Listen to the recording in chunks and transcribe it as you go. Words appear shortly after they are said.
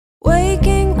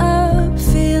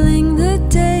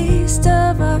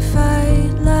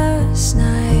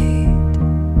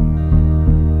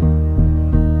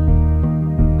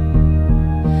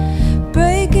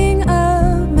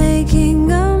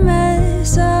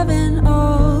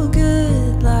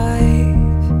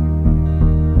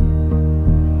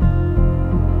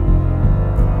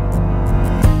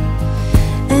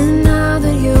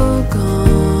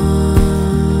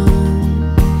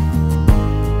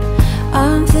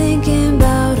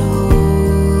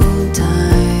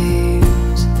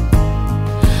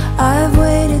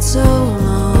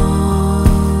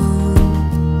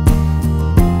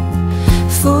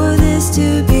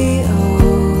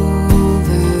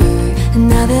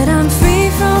that I'm free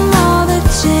from all the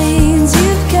chains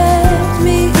you've kept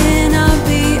me in, I'll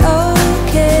be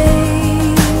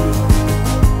okay.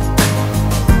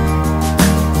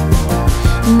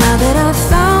 Now that I've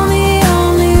found the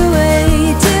only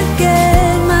way to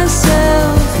get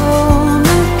myself home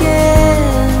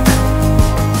again,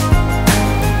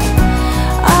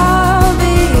 I'll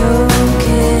be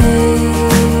okay.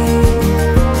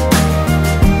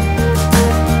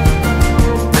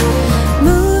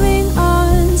 Moving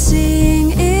on,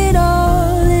 seeing it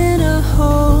all in a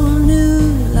whole new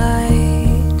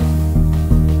light.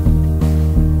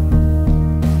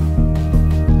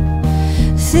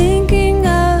 Thinking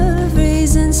of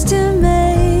reasons to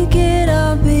make it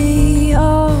all be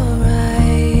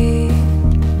alright.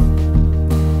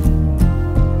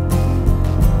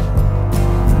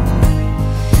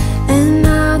 And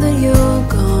now that you're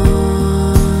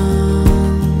gone,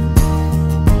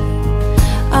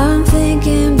 I'm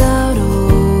thinking about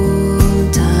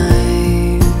old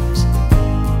times.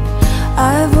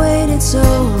 I've waited so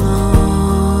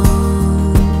long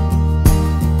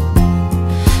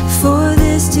for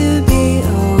this to be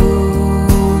over.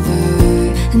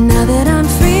 And now that I'm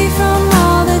free from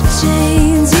all the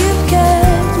chains you've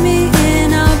kept me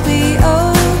in, I'll be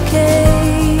okay.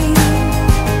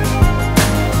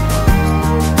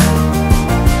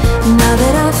 Now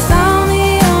that I've found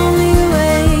the only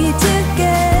way to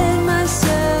get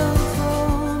myself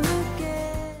home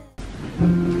again.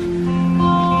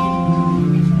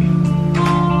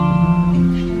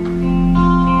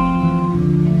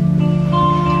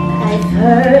 I've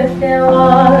heard there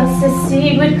was a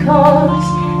secret chord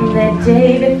that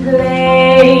David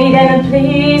played and it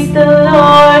pleased the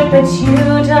Lord, but you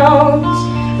don't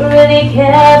really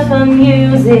care for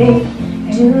music,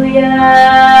 do ya?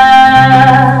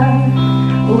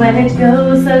 When it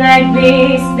goes like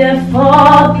this, the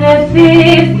fourth, the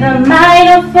fifth, the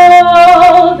minor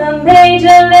fall, the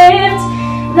major lift,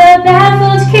 the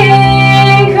baffled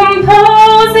king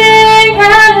composing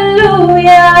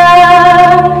hallelujah.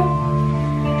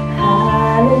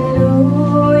 Hallelujah,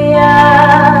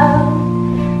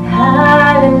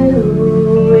 hallelujah,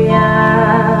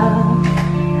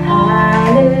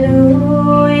 hallelujah,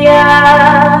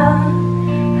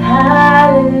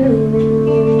 hallelujah.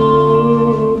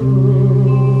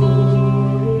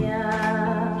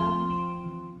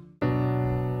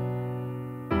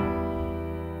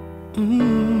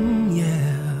 Yeah.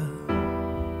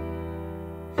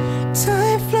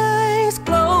 Time flies,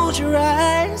 close your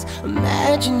eyes.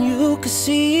 Imagine you could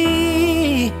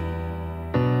see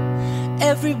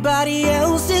everybody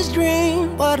else's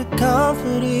dream, what a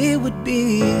comfort it would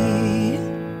be.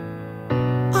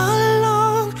 All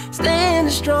along,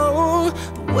 standing strong,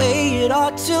 the way it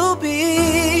ought to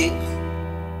be.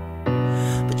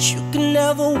 But you can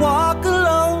never walk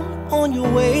alone on your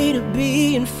way to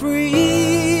being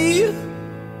free.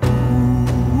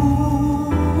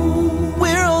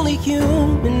 We're only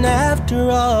human after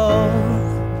all.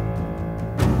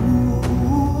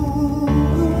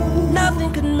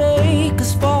 Nothing could make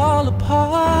us fall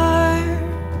apart.